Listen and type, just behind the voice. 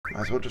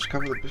Might as well just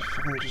cover the...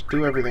 fucking just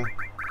do everything.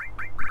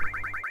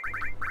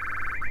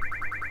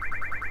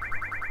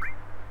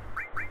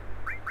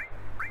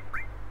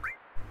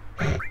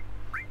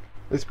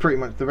 It's pretty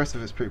much... the rest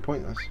of it's pretty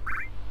pointless.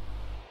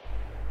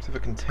 Except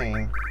for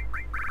contain.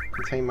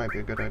 Contain might be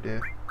a good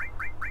idea.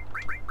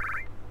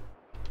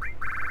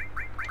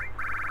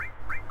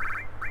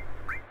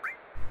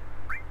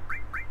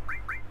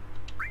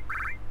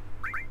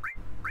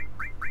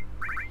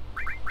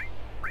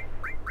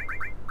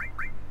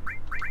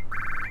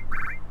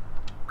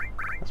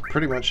 That's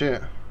pretty much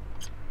it.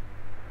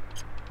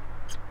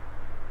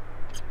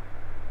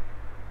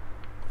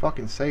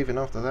 Fucking saving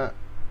after that.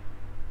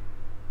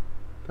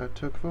 That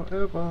took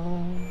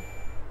forever.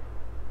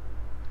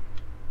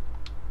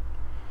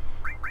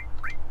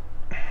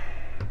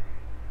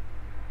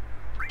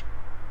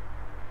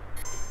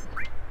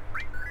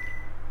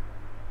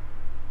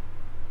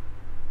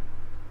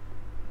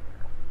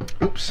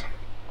 Oops.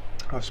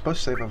 I was supposed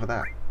to save over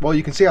that. Well,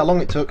 you can see how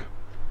long it took.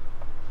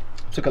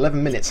 It took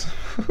 11 minutes.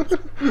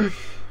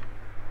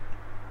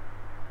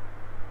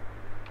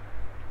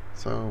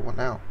 So, what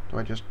now? Do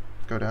I just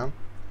go down?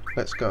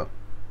 Let's go.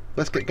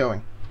 Let's get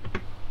going.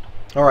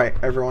 Alright,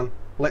 everyone.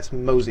 Let's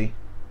mosey.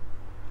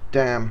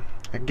 Damn.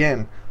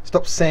 Again.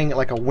 Stop saying it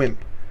like a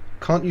wimp.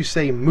 Can't you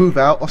say move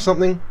out or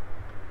something?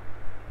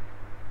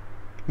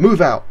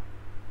 Move out!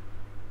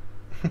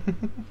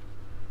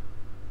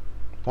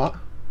 What?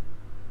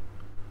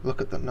 Look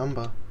at the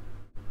number.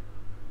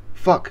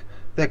 Fuck!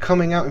 They're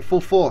coming out in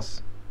full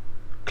force!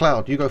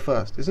 Cloud, you go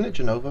first. Isn't it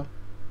Genova?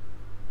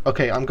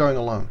 Okay, I'm going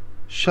alone.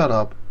 Shut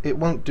up. It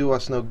won't do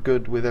us no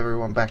good with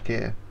everyone back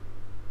here.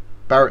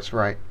 Barrett's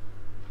right.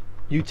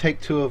 You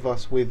take 2 of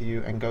us with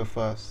you and go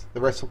first.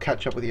 The rest will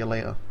catch up with you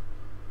later.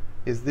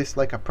 Is this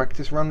like a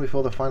practice run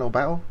before the final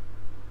battle?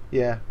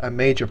 Yeah, a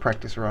major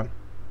practice run.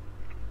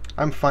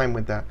 I'm fine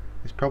with that.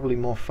 It's probably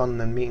more fun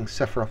than meeting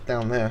Sephiroth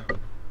down there.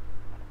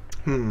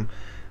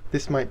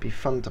 This might be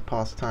fun to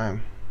pass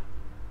time.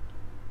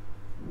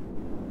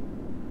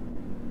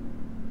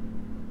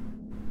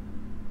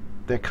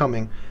 They're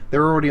coming.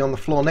 They're already on the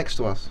floor next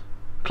to us.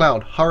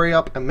 Cloud, hurry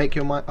up and make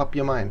up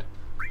your mind.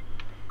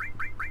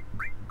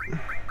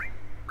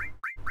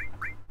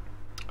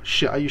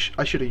 Shit,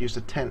 I should have used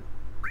a tent.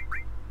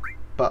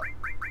 But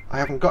I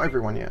haven't got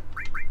everyone yet.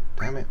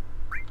 Damn it.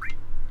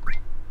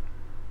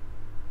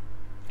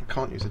 I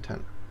can't use a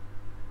tent.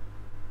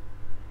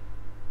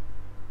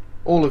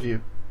 All of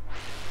you.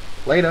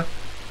 Later.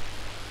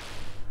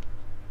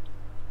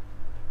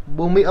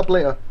 We'll meet up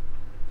later.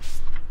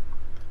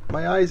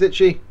 My eye's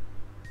itchy.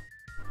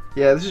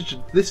 Yeah, this is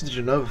the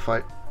Genova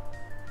fight.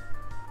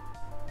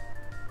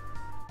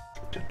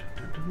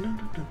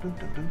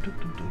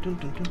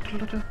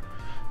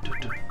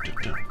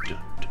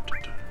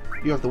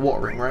 You have the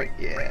water ring, right?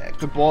 Yeah,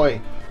 good boy.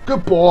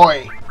 Good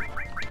boy!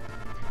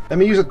 Let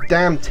me use a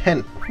damn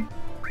tent.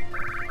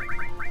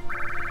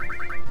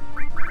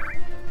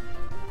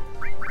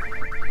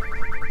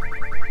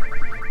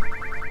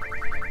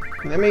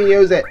 Let me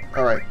use it.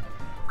 Alright.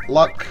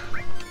 Luck.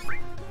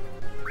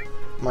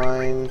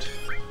 Mind.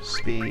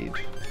 Speed.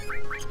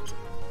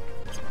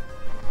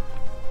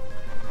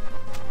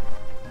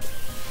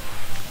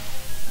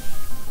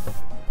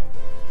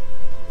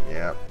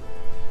 Yeah.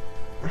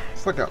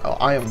 It's like an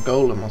Iron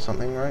Golem or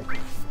something, right?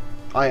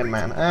 Iron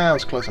Man. Ah, I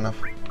was close enough.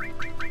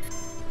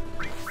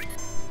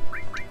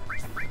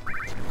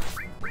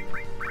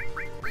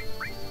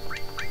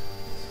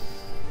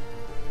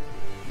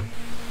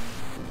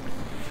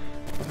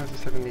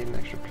 VII need an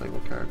extra playable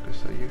character,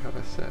 so you have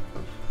a set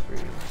of 3,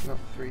 not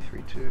 3,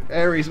 3, 2.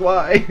 Ares,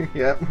 why?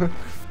 Yep.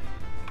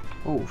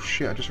 Oh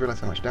shit, I just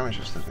realised how much damage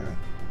this is doing.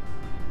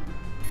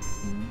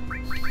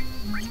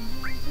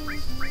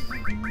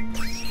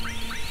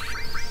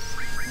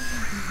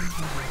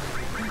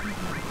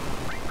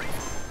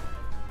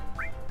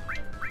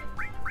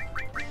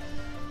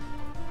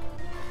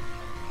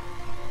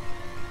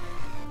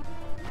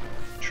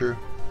 True.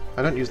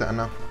 I don't use that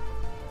enough.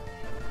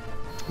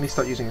 Let me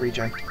start using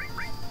regen.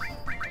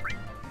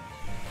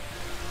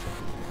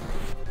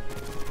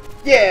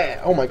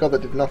 Yeah! Oh my god,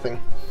 that did nothing.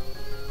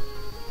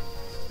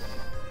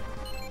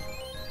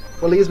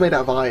 Well, he is made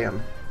out of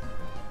iron.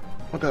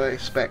 What did I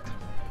expect?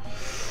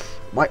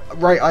 My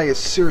right eye is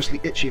seriously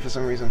itchy for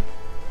some reason.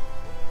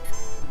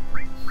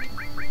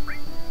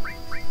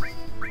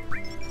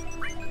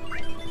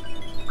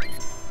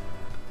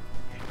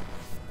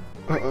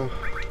 Uh-oh.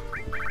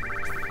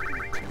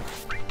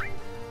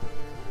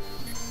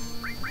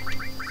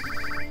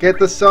 Get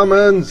the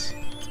summons!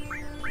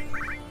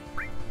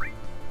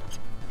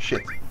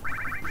 Shit.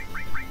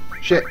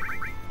 Shit.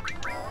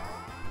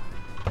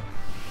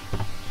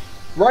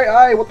 Right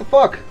eye, what the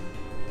fuck?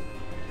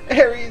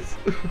 Ares!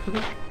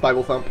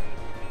 Bible thump.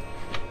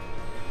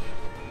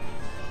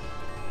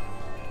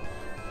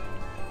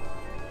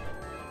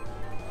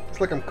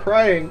 It's like I'm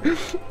crying.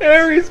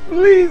 Ares,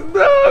 please,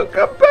 no!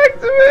 Come back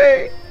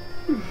to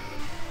me!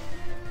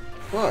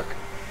 Fuck.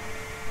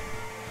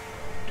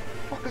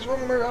 What the fuck is wrong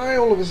with my eye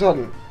all of a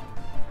sudden?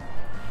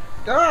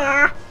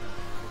 Ah!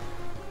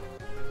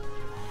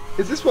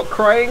 Is this what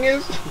crying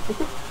is?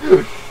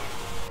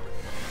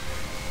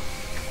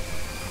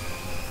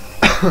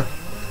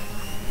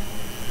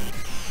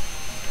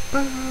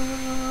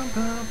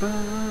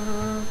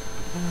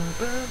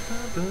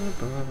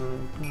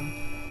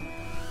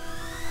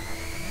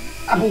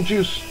 Apple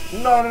juice,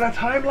 not at a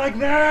time like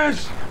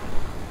this!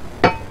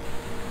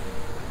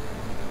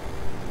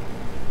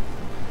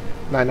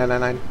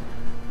 9999.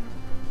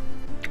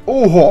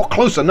 Oh,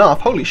 close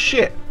enough. Holy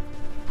shit.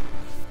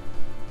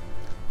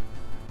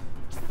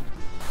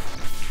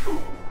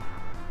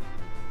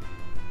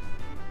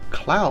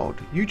 Cloud,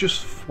 you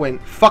just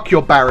went fuck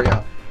your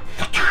barrier.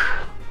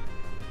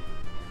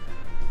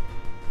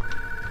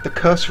 The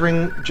curse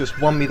ring just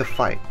won me the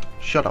fight.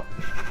 Shut up.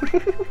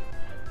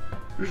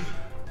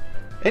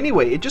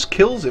 Anyway, it just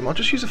kills him. I'll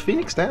just use a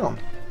Phoenix down.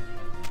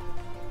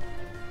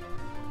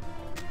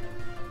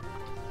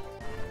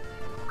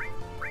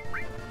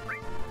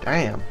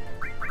 Damn.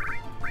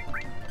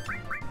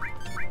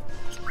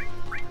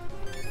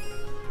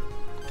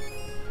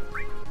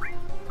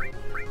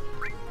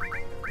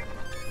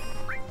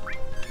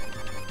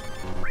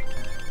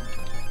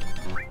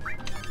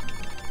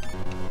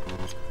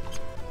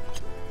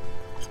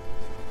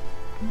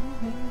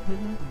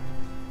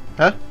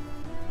 Huh?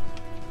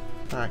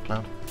 Alright,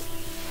 Cloud.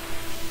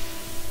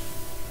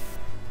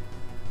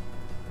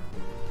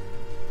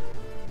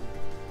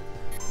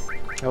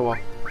 Oh well.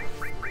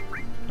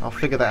 I'll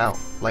figure that out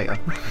later.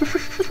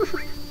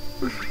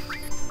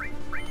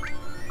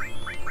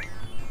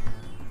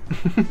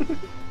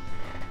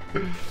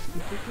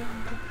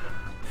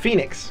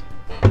 Phoenix.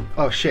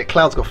 Oh shit,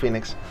 Cloud's got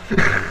Phoenix.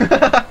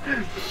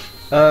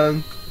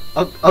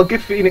 I'll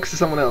give Phoenix to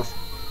someone else.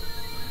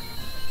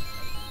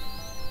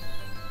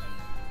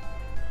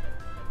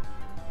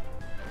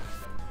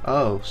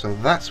 Oh, so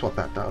that's what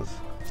that does.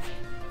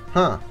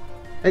 Huh.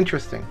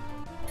 Interesting.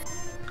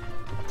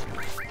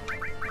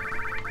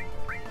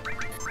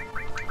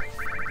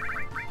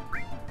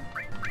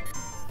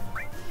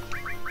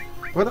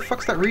 Where the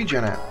fuck's that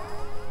regen at?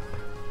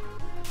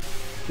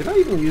 Did I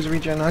even use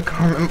regen? I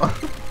can't remember.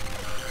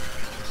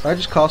 I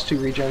just cast 2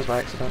 regens by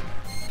accident.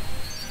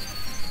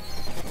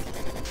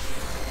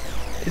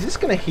 Is this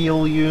gonna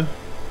heal you?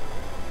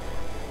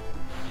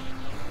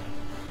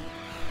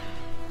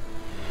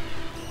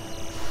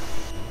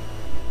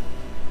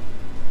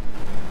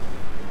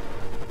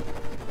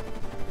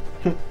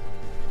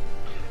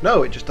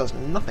 No, it just does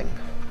nothing.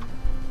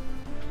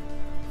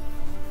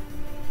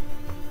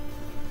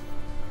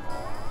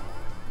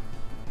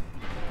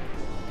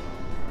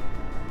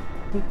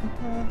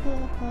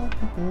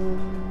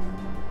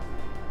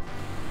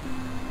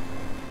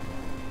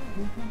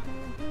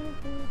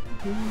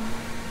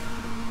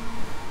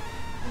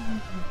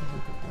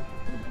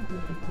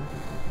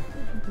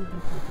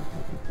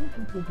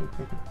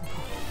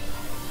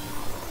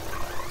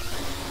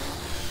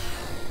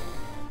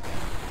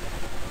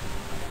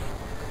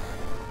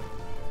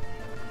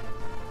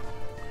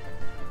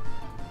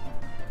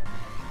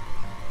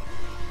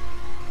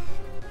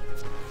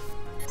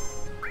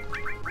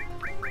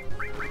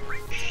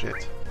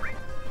 Shit.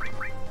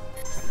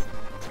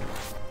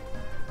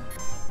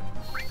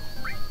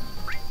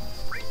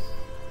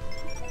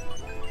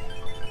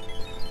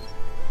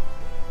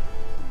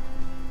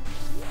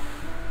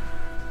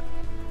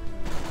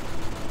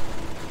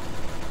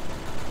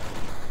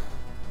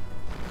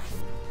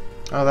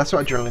 Oh, that's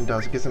what adrenaline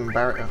does. It gives them a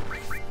barrier.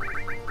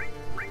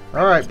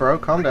 Alright, bro,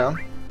 calm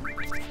down.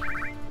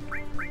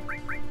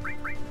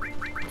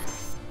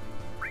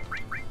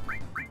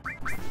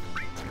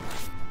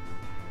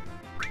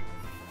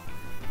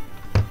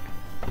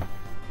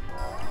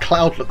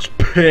 Cloud looks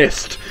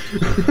pissed.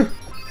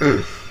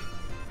 Oh,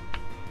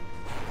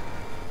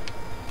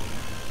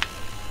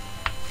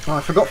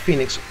 I forgot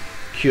Phoenix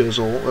cures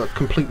all,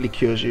 completely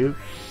cures you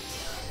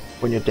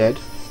when you're dead.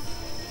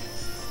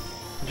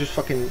 I just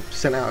fucking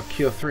sent out a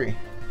cure 3.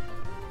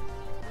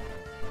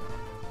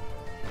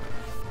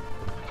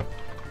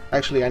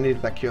 Actually, I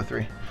needed that cure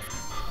 3.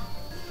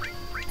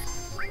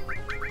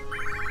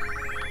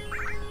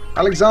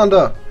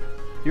 Alexander!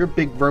 You're a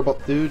big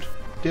robot dude.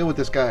 Deal with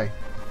this guy.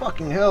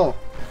 Fucking hell.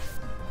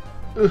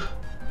 Ugh.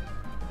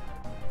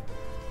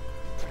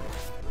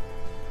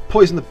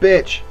 Poison the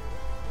bitch.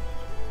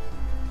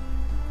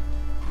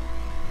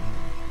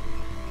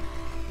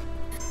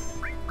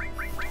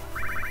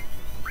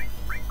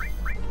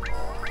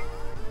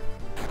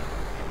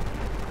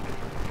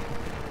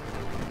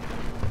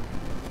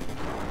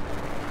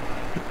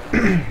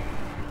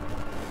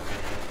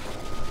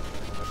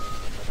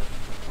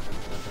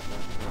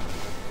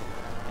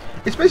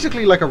 It's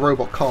basically like a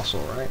robot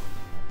castle, right?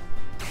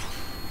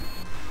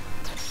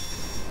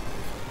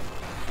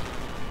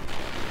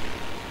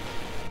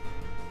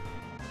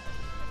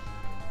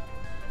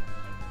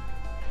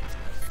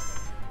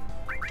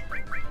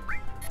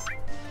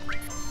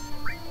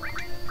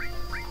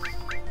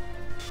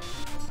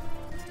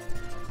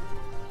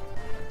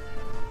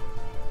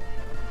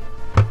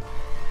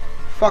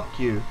 Fuck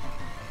you.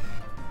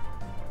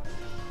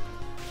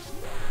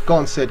 Go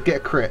on, Sid, get a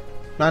crit.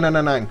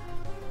 9999.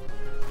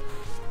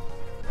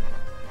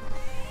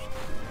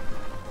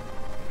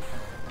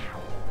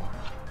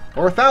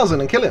 Or 1,000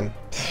 and kill him.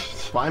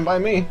 It's fine by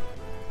me.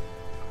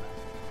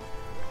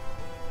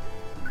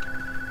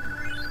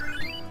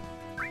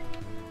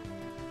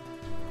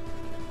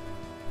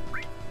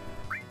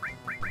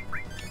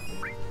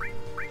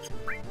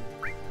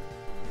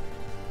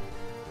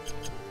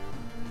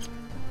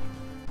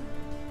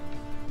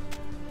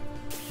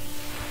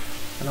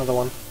 Another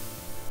one.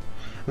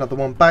 Another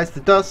one bites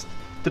the dust.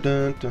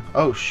 Dun-dun-dun.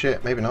 Oh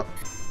shit, maybe not.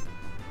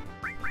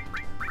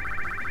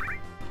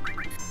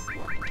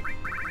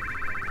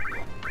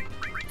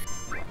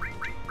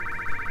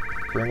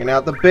 Bringing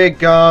out the big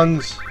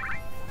guns.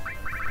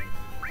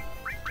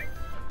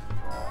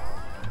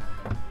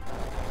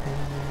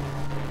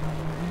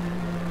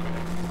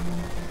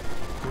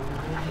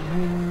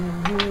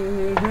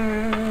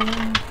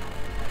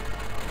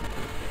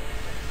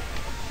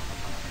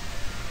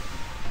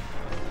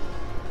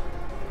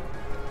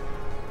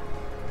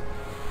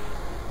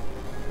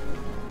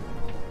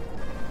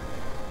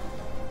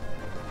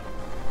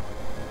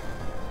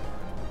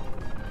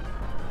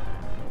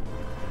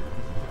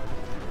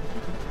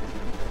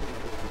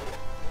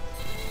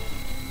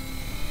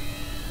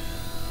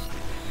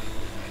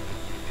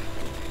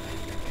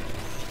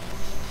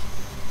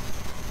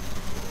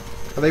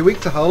 Are they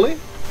weak to holy?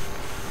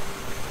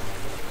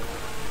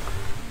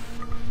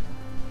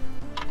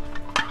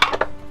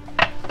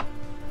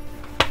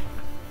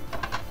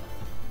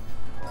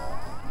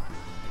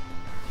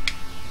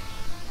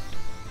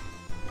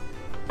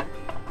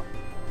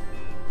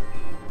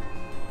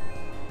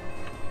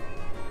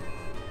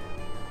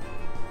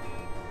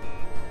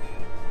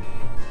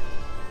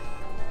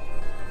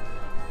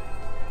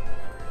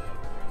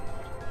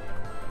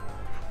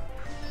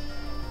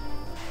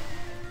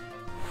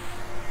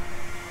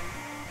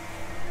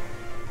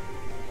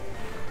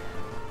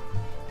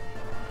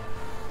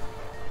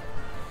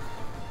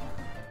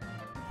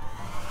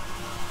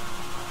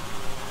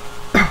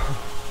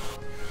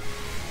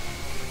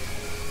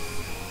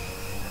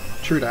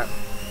 True that.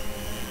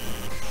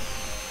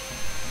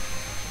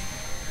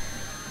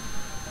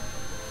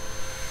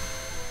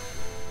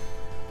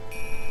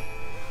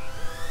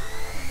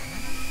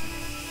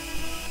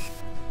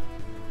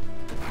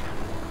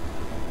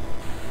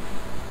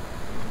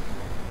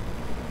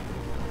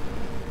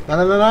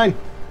 $9.99.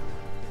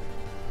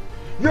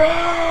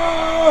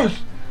 Yes!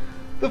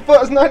 The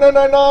first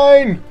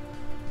 $9.99.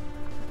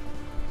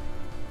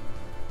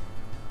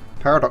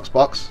 Paradox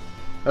box.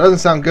 That doesn't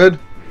sound good.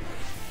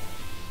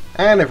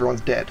 And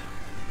everyone's dead.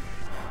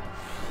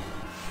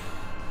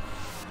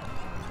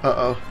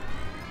 Uh-oh.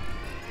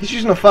 He's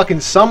using a fucking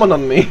summon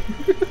on me.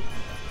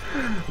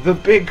 The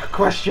big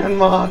question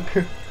mark.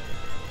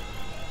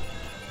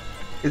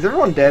 Is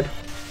everyone dead?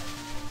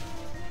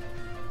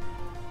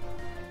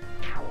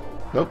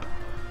 Nope.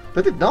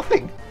 They did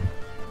nothing.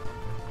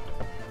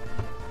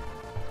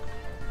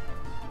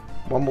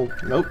 One more.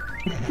 Nope.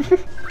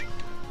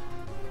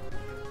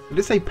 Did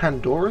it say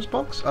Pandora's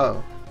box?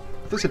 Oh.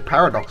 I thought it said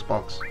Paradox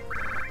box.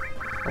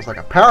 I was like,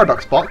 a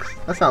Paradox box?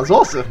 That sounds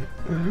awesome.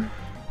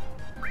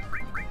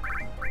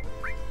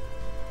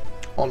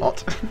 Or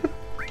not.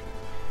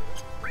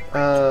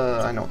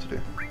 I know what to do.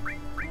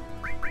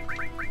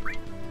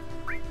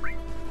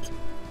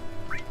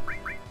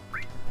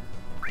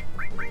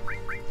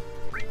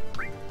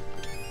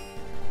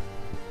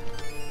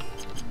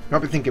 You might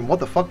be thinking,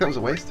 what the fuck, that was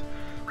a waste?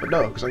 But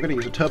no, because I'm going to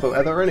use a Turbo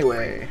Ether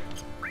anyway.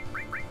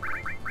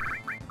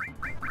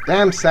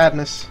 Damn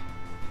sadness.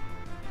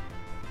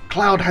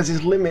 Cloud has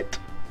his limit.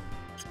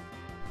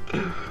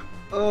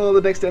 Oh,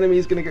 the next enemy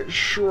is going to get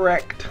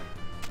shreked.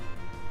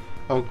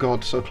 Oh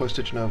god, so close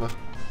to Genova.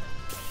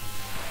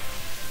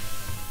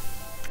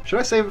 Should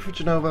I save it for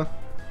Genova?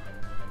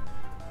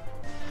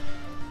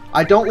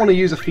 I don't want to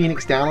use a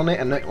Phoenix down on it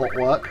and it won't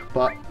work,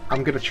 but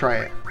I'm going to try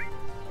it.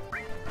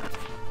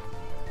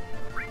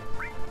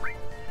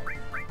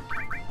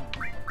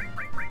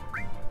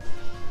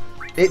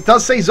 It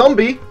does say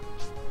zombie!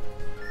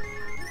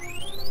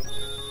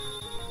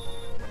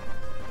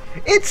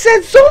 It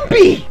said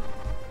zombie!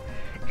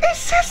 It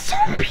says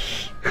zombie!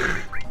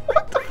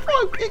 What the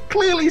fuck? It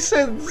clearly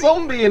said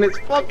zombie in its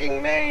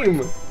fucking name!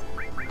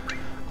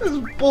 This is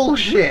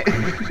bullshit!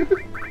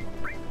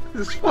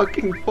 This is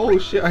fucking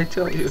bullshit, I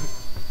tell you.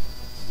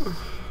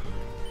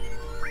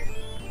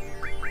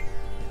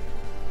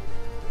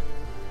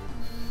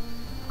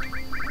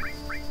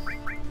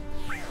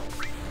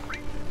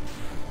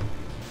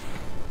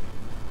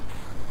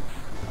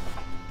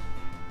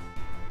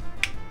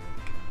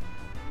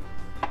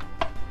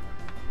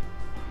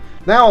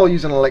 Now I'll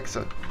use an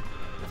elixir.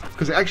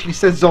 Because it actually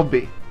says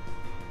zombie.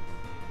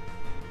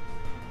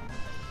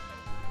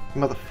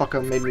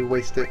 Motherfucker made me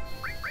waste it.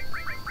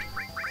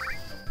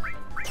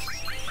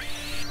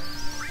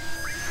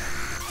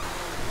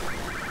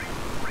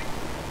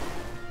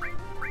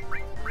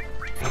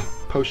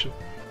 Potion.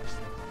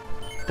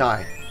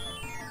 Die.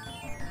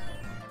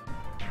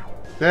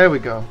 There we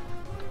go.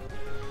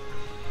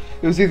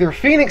 It was either a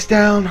Phoenix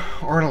down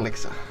or an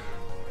elixir.